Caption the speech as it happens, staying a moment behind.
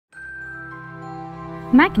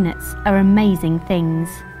Magnets are amazing things.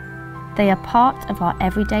 They are part of our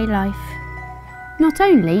everyday life. Not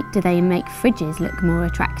only do they make fridges look more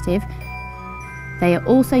attractive, they are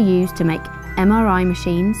also used to make MRI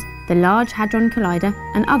machines, the Large Hadron Collider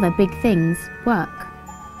and other big things work.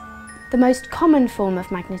 The most common form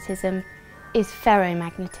of magnetism is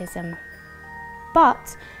ferromagnetism.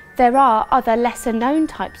 But there are other lesser known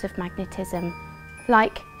types of magnetism,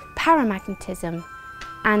 like paramagnetism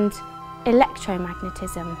and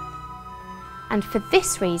electromagnetism. And for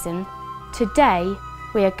this reason, today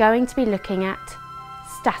we are going to be looking at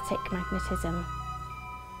static magnetism.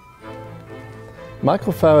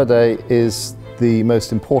 Michael Faraday is the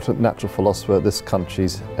most important natural philosopher this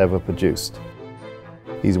country's ever produced.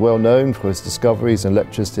 He's well known for his discoveries in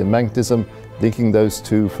electricity and magnetism, linking those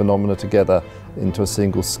two phenomena together into a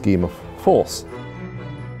single scheme of force.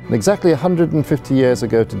 And exactly 150 years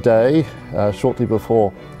ago today, shortly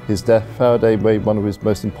before his death, Faraday made one of his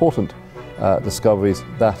most important discoveries,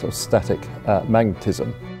 that of static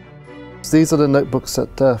magnetism. These are the notebooks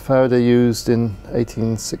that Faraday used in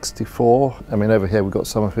 1864. I mean, over here we've got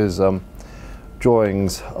some of his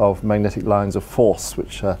drawings of magnetic lines of force,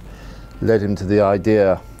 which led him to the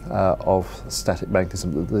idea of static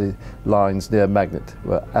magnetism, that the lines near a magnet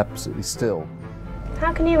were absolutely still.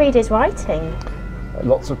 How can you read his writing?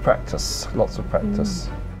 Lots of practice, lots of practice.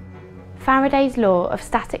 Faraday's law of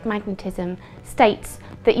static magnetism states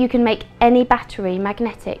that you can make any battery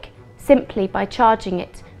magnetic simply by charging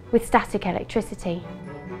it with static electricity.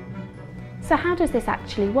 So how does this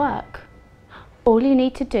actually work? All you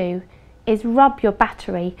need to do is rub your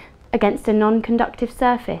battery against a non-conductive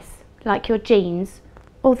surface, like your jeans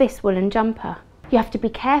or this woolen jumper. You have to be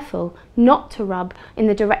careful not to rub in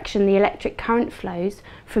the direction the electric current flows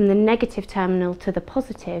from the negative terminal to the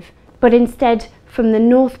positive, but instead from the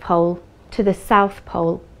North Pole to the South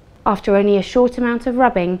Pole. After only a short amount of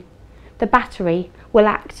rubbing, the battery will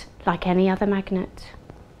act like any other magnet.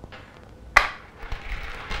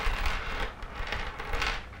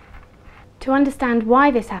 To understand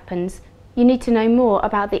why this happens, you need to know more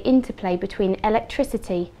about the interplay between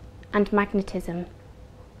electricity and magnetism.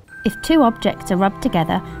 If two objects are rubbed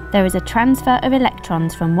together, there is a transfer of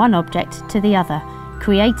electrons from one object to the other,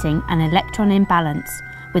 creating an electron imbalance,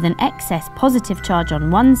 with an excess positive charge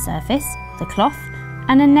on one surface, the cloth,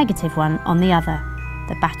 and a negative one on the other,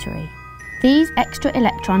 the battery. These extra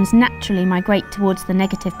electrons naturally migrate towards the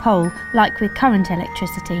negative pole, like with current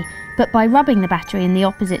electricity, but by rubbing the battery in the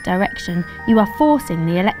opposite direction, you are forcing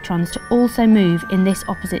the electrons to also move in this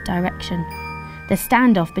opposite direction. The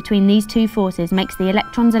standoff between these two forces makes the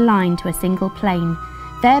electrons align to a single plane,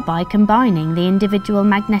 thereby combining the individual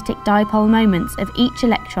magnetic dipole moments of each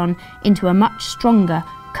electron into a much stronger,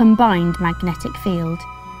 combined magnetic field.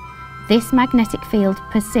 This magnetic field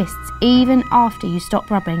persists even after you stop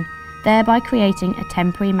rubbing, thereby creating a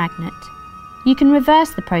temporary magnet. You can reverse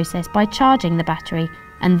the process by charging the battery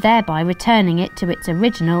and thereby returning it to its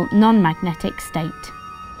original non-magnetic state.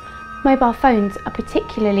 Mobile phones are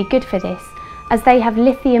particularly good for this, as they have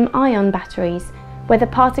lithium-ion batteries, where the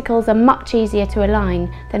particles are much easier to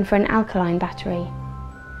align than for an alkaline battery.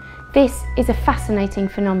 This is a fascinating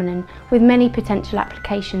phenomenon with many potential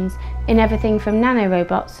applications in everything from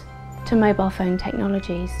nanorobots to mobile phone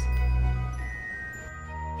technologies.